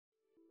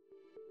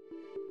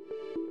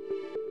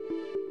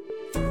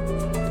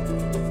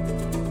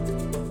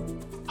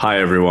Hi,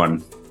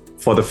 everyone.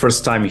 For the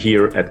first time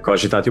here at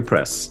Cogitatu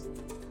Press,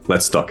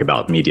 let's talk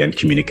about media and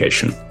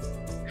communication.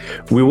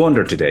 We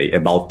wonder today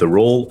about the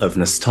role of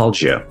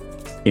nostalgia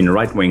in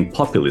right-wing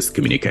populist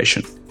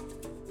communication.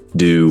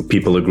 Do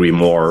people agree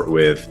more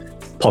with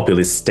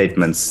populist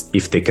statements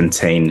if they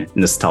contain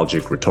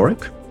nostalgic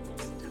rhetoric?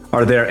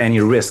 Are there any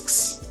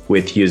risks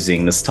with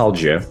using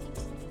nostalgia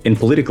in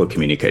political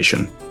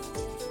communication?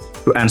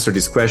 To answer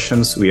these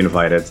questions, we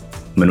invited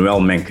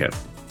Manuel Menke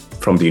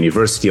from the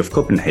University of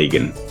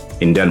Copenhagen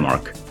in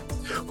Denmark,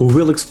 who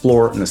will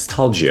explore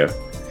nostalgia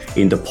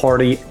in the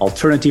party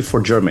Alternative for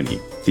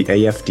Germany, the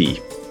AfD,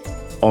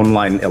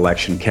 online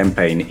election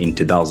campaign in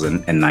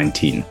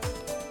 2019.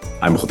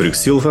 I'm Rodrigo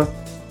Silva.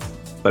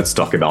 Let's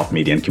talk about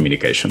media and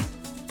communication.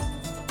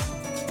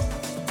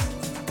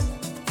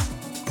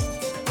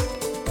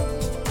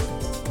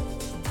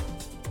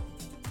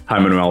 Hi,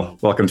 Manuel.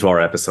 Welcome to our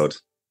episode.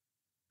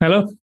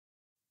 Hello.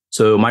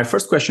 So my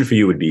first question for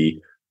you would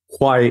be,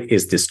 why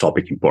is this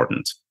topic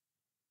important?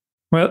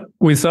 Well,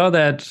 we saw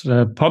that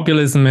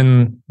populism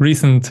in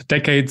recent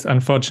decades,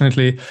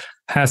 unfortunately,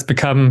 has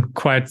become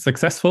quite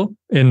successful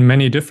in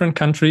many different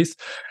countries,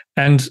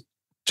 and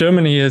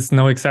Germany is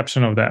no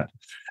exception of that.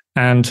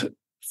 And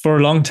for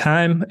a long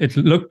time, it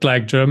looked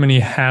like Germany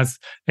has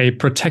a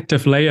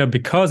protective layer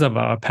because of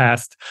our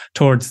past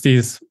towards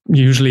these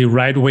usually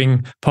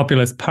right-wing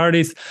populist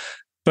parties.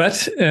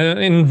 But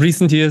in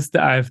recent years, the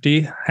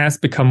AfD has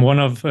become one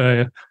of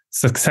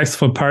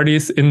successful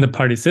parties in the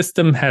party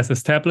system, has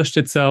established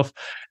itself.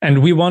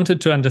 And we wanted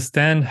to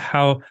understand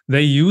how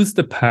they use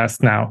the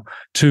past now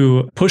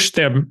to push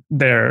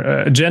their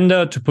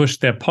agenda, to push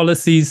their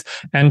policies,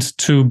 and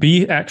to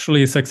be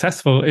actually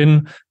successful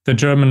in the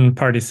German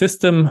party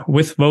system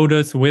with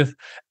voters, with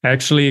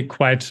actually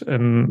quite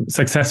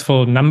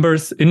successful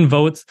numbers in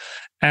votes,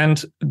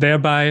 and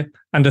thereby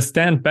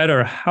understand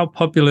better how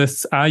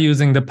populists are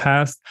using the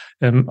past,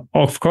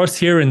 of course,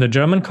 here in the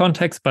German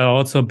context, but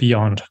also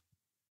beyond.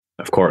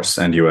 Of course,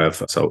 and you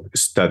have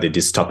studied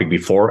this topic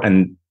before.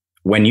 And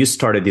when you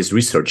started this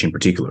research in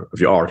particular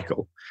of your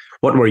article,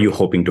 what were you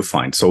hoping to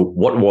find? So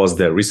what was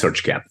the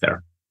research gap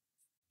there?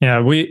 Yeah,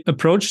 we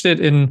approached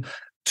it in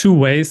two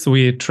ways.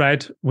 We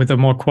tried with a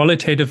more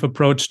qualitative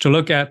approach to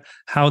look at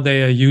how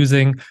they are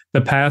using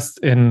the past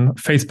in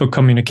Facebook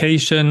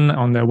communication,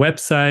 on their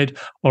website,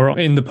 or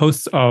in the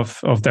posts of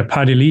their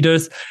party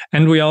leaders.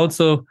 And we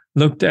also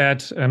looked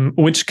at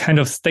which kind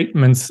of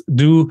statements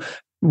do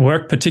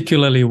work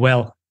particularly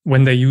well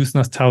when they use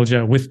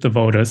nostalgia with the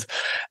voters.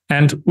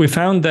 And we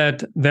found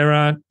that there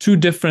are two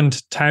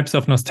different types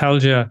of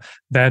nostalgia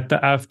that the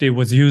AfD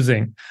was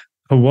using.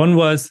 One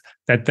was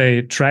that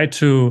they tried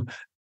to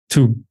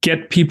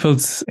get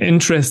people's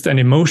interest and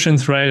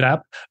emotions riled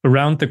up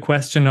around the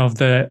question of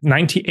the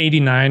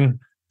 1989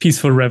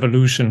 peaceful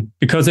revolution,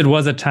 because it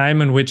was a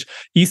time in which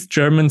East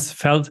Germans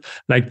felt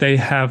like they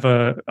have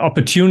an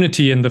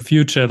opportunity in the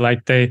future,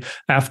 like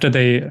after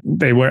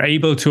they were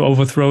able to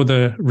overthrow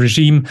the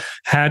regime,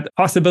 had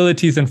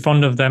possibilities in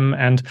front of them.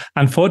 And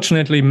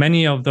unfortunately,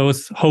 many of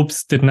those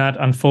hopes did not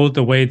unfold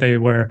the way they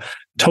were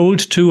told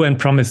to and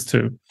promised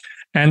to.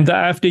 And the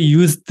AfD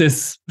used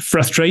this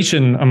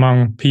frustration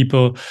among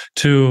people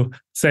to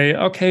say,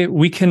 okay,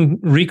 we can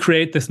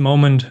recreate this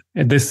moment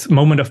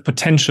of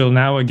potential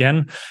now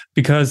again,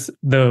 because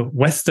the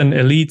Western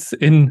elites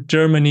in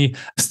Germany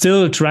are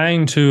still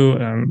trying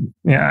to,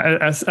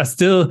 are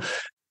still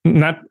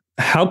not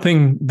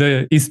helping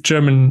the East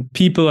German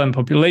people and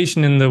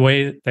population in the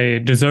way they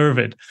deserve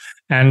it.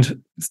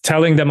 And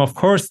telling them, of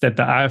course, that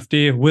the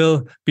AfD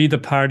will be the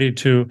party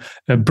to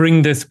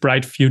bring this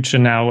bright future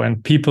now.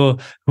 And people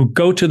who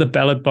go to the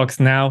ballot box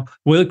now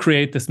will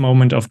create this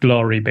moment of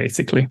glory,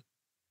 basically.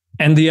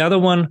 And the other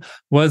one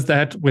was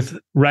that with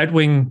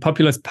right-wing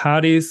populist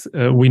parties,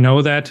 we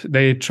know that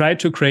they try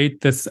to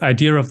create this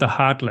idea of the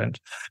heartland,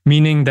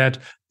 meaning that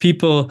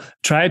people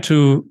try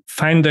to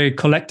find a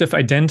collective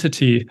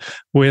identity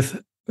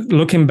with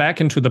looking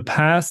back into the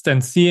past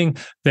and seeing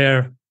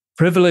their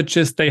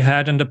privileges they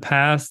had in the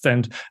past,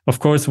 and of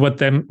course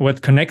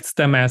what connects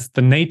them as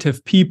the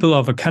native people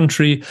of a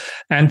country.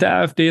 And the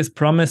AfD is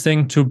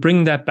promising to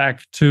bring that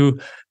back, to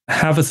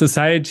have a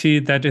society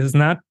that is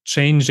not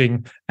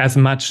changing as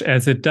much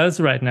as it does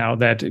right now,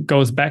 that it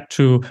goes back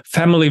to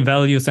family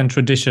values and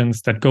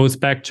traditions, that goes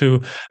back to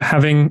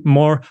having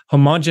more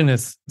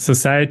homogeneous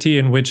society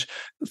in which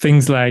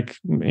things like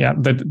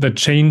the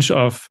change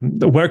of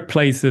the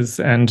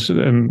workplaces and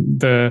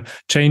the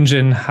change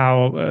in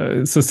how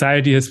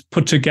society is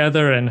put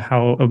together and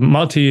how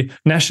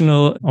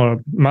multinational or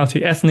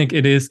multi-ethnic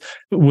it is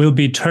will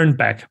be turned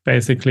back,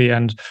 basically.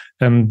 And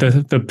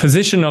the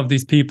position of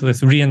these people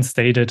is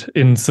reinstated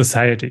in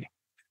society.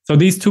 So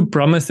these two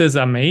promises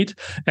are made,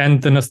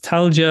 and the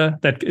nostalgia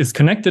that is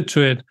connected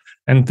to it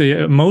and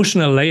the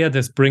emotional layer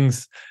this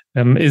brings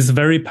is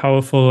very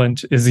powerful and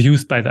is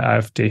used by the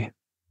AfD.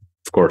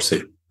 Of course,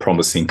 a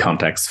promising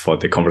context for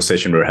the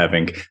conversation we're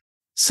having.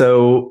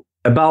 So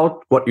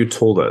about what you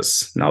told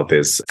us now,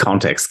 this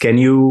context, can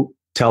you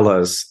tell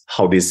us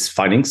how these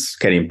findings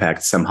can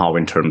impact somehow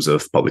in terms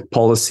of public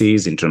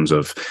policies, in terms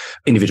of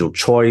individual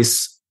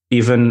choice,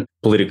 even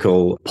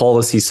political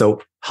policy.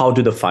 So how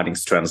do the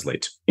findings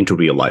translate into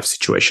real life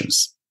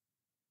situations?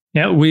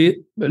 Yeah, we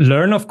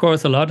learn, of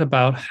course, a lot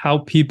about how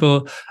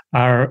people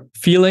are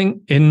feeling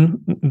in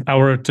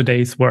our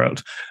today's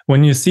world.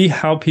 When you see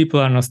how people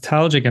are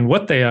nostalgic and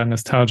what they are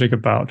nostalgic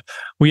about,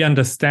 we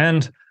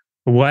understand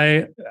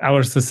why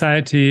our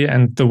society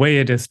and the way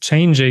it is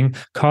changing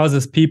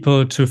causes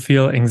people to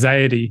feel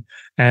anxiety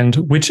and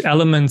which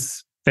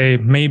elements they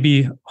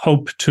maybe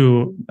hope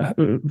to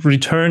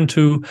return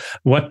to,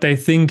 what they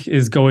think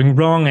is going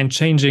wrong and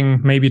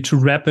changing maybe too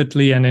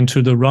rapidly and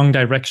into the wrong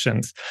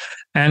directions.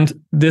 And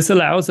this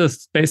allows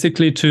us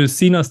basically to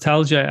see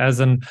nostalgia as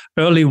an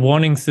early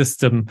warning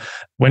system.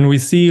 When we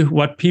see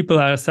what people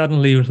are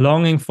suddenly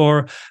longing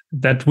for,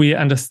 that we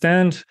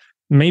understand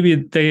maybe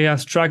they are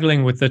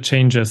struggling with the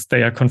changes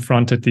they are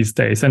confronted these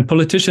days. And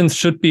politicians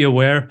should be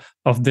aware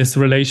of this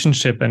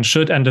relationship and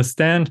should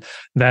understand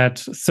that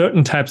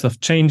certain types of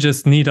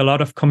changes need a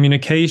lot of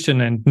communication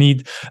and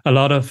need a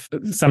lot of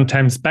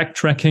sometimes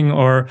backtracking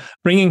or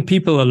bringing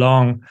people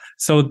along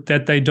so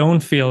that they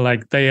don't feel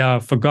like they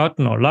are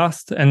forgotten or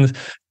lost, and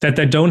that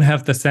they don't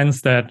have the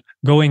sense that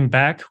going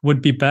back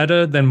would be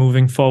better than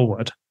moving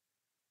forward.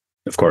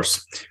 Of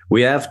course,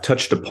 we have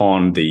touched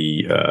upon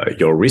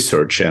your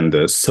research and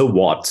the so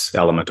what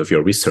element of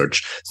your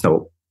research.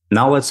 So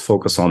now let's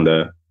focus on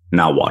the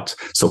now what.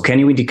 So can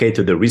you indicate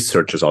to the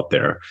researchers out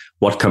there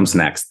what comes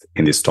next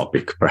in this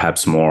topic?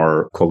 Perhaps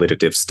more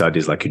qualitative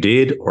studies like you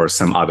did, or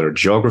some other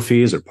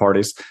geographies or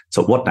parties.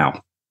 So what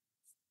now?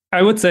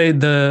 I would say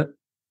the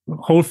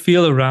whole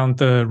field around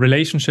the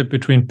relationship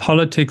between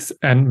politics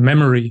and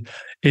memory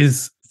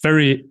is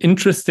very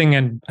interesting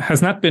and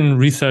has not been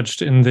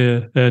researched in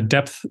the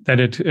depth that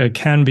it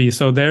can be.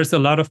 So there's a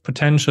lot of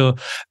potential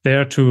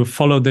there to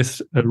follow this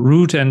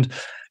route. And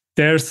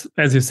there's,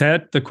 as you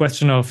said, the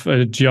question of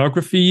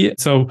geography.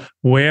 So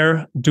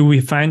where do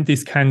we find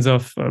these kinds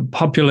of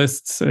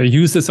populist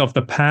uses of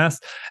the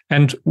past,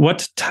 and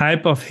what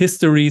type of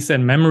histories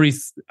and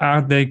memories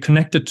are they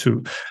connected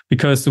to?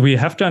 Because we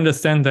have to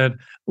understand that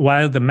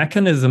while the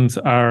mechanisms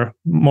are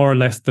more or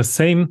less the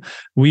same,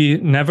 we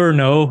never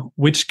know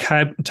which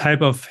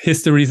type of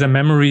histories and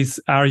memories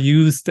are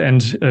used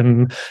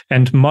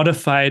and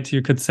modified,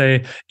 you could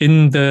say,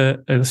 in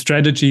the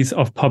strategies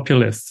of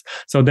populists.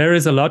 So there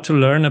is a lot to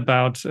learn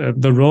about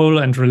the role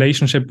and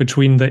relationship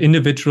between the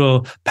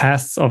individual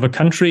pasts of a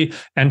country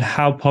and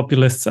how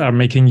populists are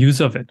making use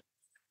of it.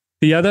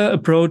 The other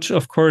approach,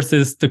 of course,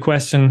 is the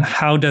question,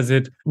 how does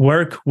it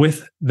work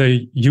with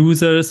the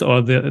users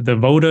or the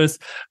voters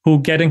who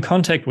get in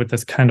contact with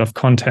this kind of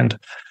content?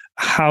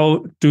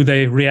 How do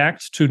they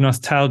react to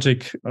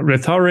nostalgic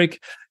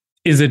rhetoric?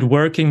 Is it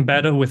working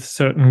better with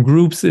certain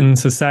groups in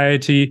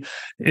society?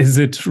 Is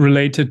it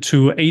related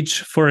to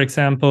age, for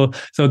example?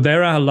 So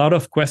there are a lot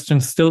of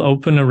questions still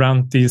open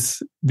around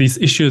these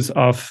issues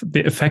of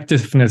the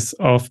effectiveness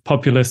of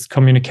populist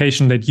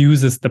communication that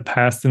uses the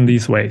past in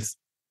these ways.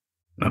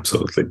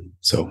 Absolutely.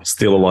 So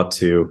still a lot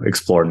to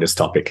explore in this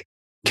topic.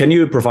 Can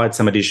you provide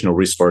some additional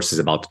resources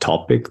about the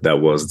topic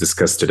that was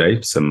discussed today?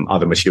 Some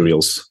other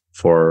materials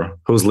for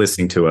who's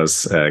listening to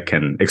us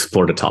can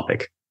explore the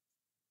topic?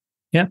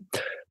 Yeah.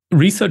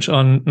 Research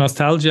on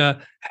nostalgia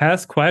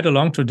has quite a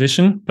long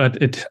tradition,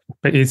 but it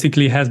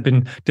basically has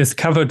been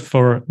discovered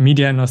for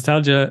media and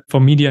nostalgia, for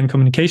media and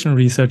communication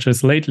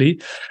researchers lately.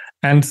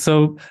 And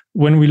so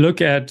when we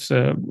look at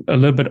a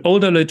little bit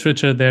older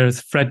literature,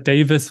 there's Fred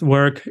Davis'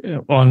 work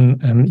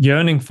on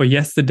Yearning for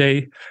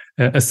Yesterday.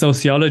 A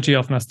Sociology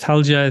of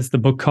Nostalgia is the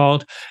book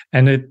called.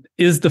 And it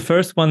is the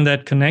first one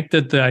that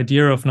connected the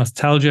idea of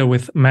nostalgia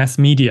with mass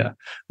media,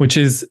 which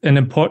is an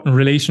important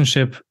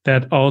relationship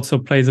that also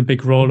plays a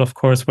big role, of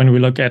course, when we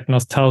look at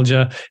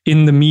nostalgia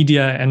in the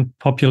media and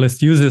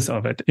populist uses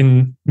of it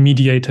in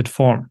mediated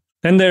form.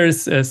 Then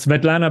there's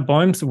Svetlana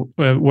Boym's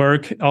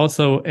work,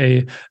 also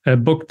a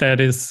book that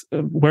is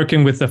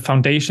working with the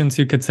foundations,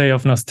 you could say,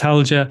 of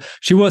nostalgia.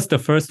 She was the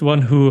first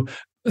one who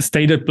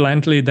stated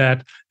bluntly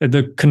that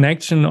the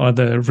connection or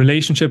the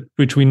relationship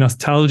between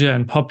nostalgia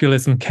and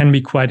populism can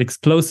be quite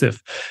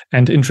explosive,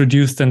 and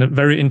introduced a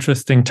very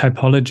interesting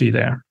typology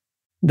there.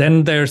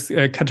 Then there's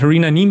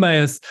Katharina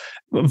Niemeyer's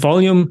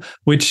volume,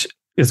 which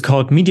is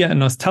called Media and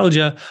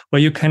Nostalgia,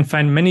 where you can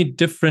find many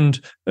different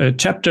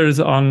chapters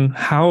on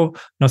how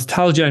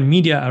nostalgia and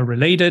media are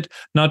related.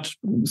 Not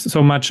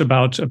so much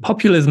about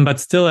populism,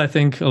 but still, I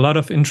think, a lot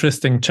of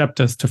interesting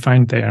chapters to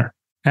find there.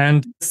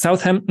 And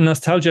Southampton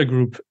Nostalgia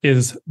Group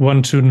is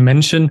one to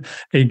mention,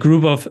 a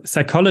group of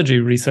psychology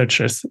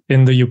researchers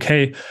in the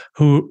UK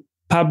who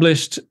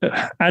published,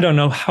 I don't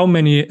know how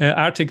many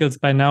articles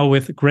by now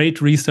with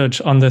great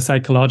research on the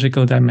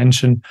psychological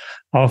dimension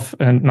of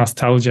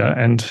nostalgia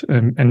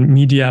and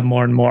media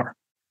more and more.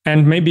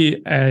 And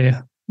maybe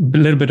a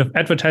little bit of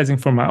advertising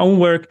for my own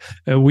work.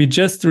 We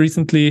just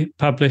recently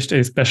published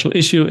a special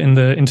issue in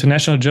the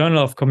International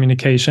Journal of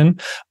Communication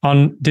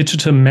on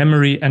digital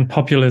memory and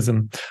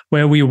populism,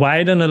 where we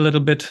widen a little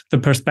bit the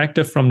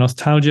perspective from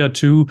nostalgia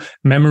to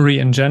memory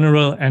in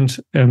general, and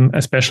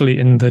especially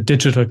in the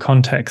digital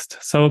context.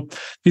 So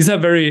these are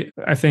very,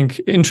 I think,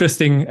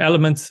 interesting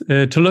elements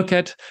to look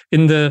at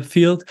in the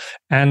field.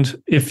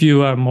 And if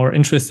you are more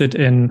interested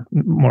in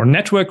more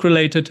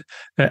network-related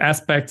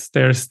aspects,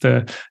 there's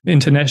the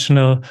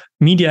International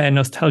Media and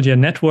Nostalgia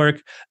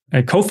Network,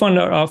 a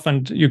co-founder of,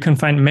 and you can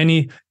find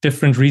many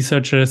different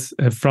researchers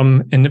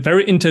from in a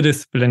very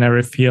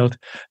interdisciplinary field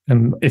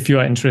if you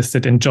are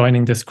interested in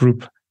joining this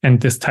group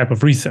and this type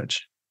of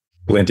research.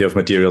 Plenty of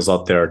materials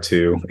out there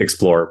to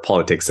explore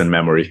politics and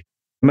memory.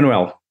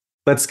 Manuel,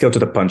 let's go to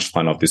the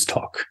punchline of this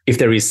talk. If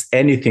there is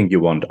anything you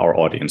want our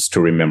audience to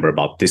remember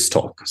about this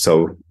talk,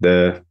 so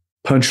the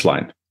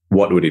punchline,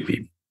 what would it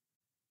be?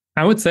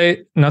 I would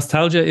say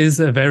nostalgia is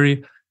a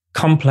very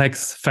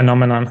complex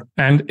phenomenon,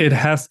 and it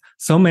has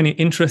so many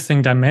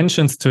interesting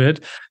dimensions to it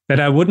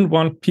that I wouldn't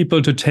want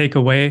people to take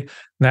away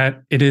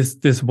that it is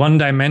this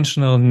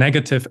one-dimensional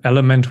negative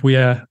element we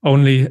are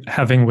only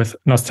having with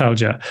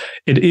nostalgia.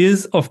 It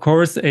is, of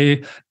course,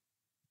 a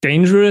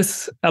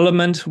dangerous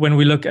element when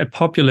we look at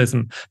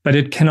populism, but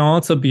it can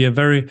also be a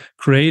very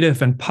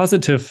creative and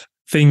positive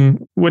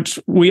thing, which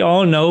we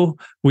all know.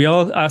 We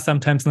all are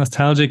sometimes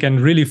nostalgic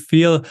and really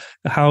feel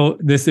how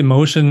this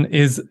emotion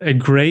is a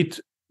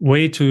great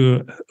way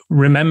to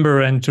remember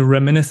and to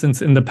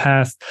reminiscence in the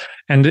past.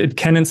 And it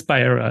can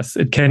inspire us.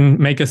 It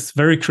can make us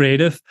very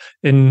creative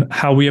in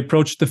how we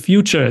approach the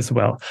future as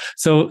well.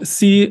 So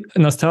see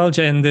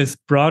nostalgia in this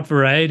broad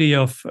variety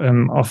of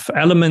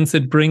elements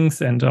it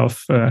brings and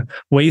of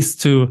ways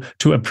to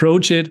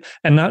approach it,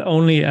 and not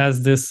only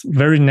as this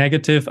very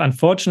negative,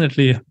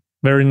 unfortunately,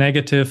 very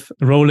negative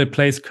role it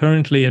plays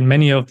currently in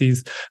many of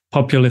these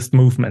populist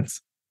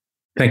movements.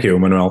 Thank you,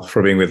 Manuel,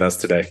 for being with us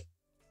today.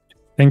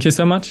 Thank you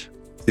so much.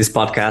 This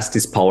podcast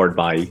is powered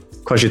by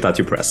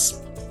Cogitatio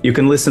Press. You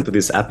can listen to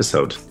this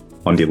episode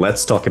on the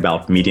Let's Talk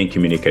About Media and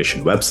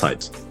Communication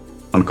website,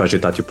 on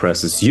Cogitatio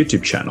Press's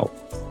YouTube channel,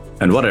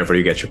 and whatever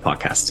you get your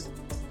podcast.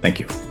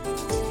 Thank you.